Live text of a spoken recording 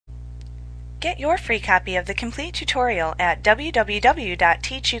Get your free copy of the complete tutorial at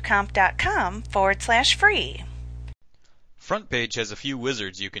www.teachucomp.com/free. FrontPage has a few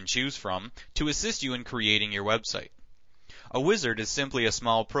wizards you can choose from to assist you in creating your website. A wizard is simply a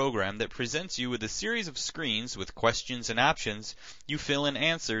small program that presents you with a series of screens with questions and options you fill in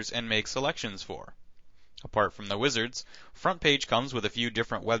answers and make selections for. Apart from the wizards, FrontPage comes with a few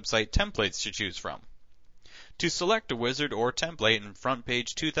different website templates to choose from. To select a wizard or template in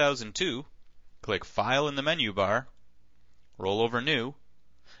FrontPage 2002, click File in the menu bar, roll over New,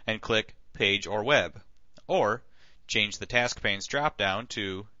 and click Page or Web, or change the task pane's drop-down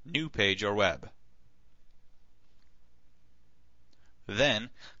to New Page or Web. Then,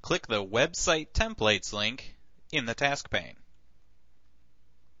 click the Website Templates link in the task pane.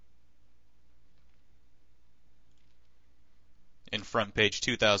 In FrontPage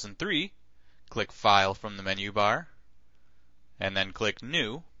 2003, click File from the menu bar, and then click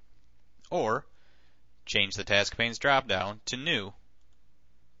New, or change the task pane's drop-down to New.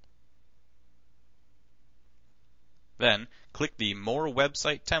 Then, click the More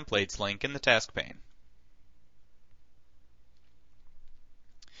Website Templates link in the task pane.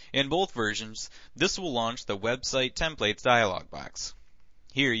 In both versions, this will launch the Website Templates dialog box.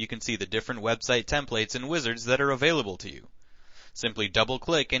 Here you can see the different website templates and wizards that are available to you. Simply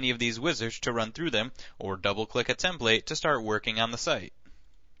double-click any of these wizards to run through them, or double-click a template to start working on the site.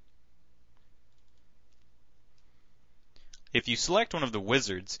 If you select one of the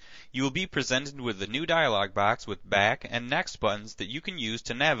wizards, you will be presented with a new dialog box with back and next buttons that you can use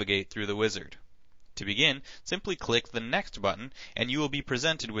to navigate through the wizard. To begin, simply click the Next button and you will be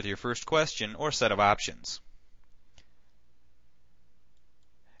presented with your first question or set of options.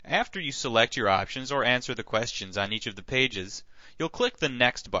 After you select your options or answer the questions on each of the pages, you'll click the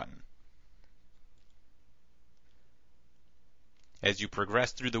Next button. As you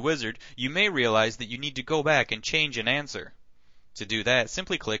progress through the wizard, you may realize that you need to go back and change an answer. To do that,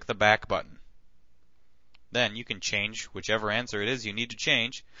 simply click the Back button. Then you can change whichever answer it is you need to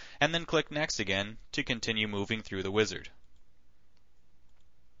change, and then click Next again to continue moving through the wizard.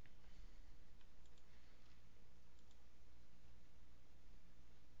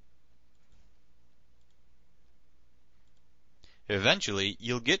 Eventually,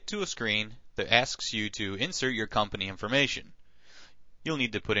 you'll get to a screen that asks you to insert your company information. You'll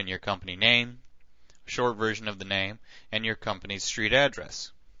need to put in your company name, a short version of the name, and your company's street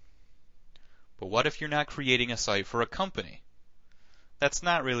address. But what if you're not creating a site for a company? That's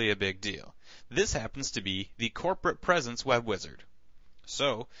not really a big deal. This happens to be the Corporate Presence web wizard.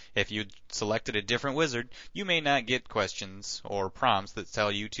 So, if you selected a different wizard, you may not get questions or prompts that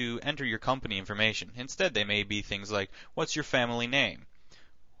tell you to enter your company information. Instead, they may be things like, what's your family name?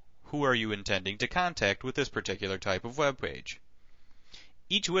 Who are you intending to contact with this particular type of web page?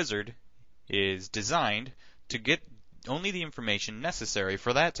 Each wizard is designed to get only the information necessary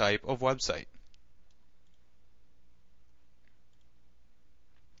for that type of website.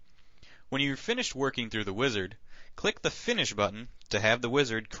 When you're finished working through the wizard, click the Finish button to have the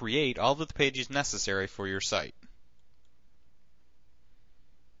wizard create all of the pages necessary for your site.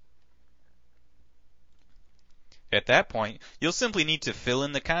 At that point, you'll simply need to fill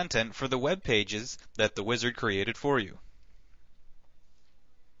in the content for the web pages that the wizard created for you.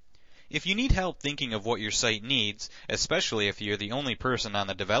 If you need help thinking of what your site needs, especially if you're the only person on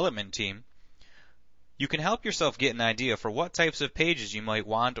the development team, you can help yourself get an idea for what types of pages you might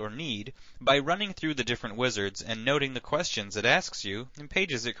want or need by running through the different wizards and noting the questions it asks you and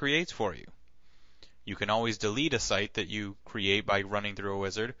pages it creates for you. You can always delete a site that you create by running through a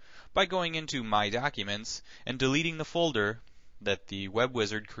wizard by going into My Documents and deleting the folder that the web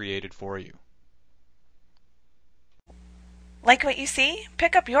wizard created for you. Like what you see?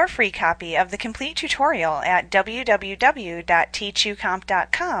 Pick up your free copy of the complete tutorial at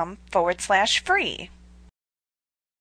www.teachucomp.com/free.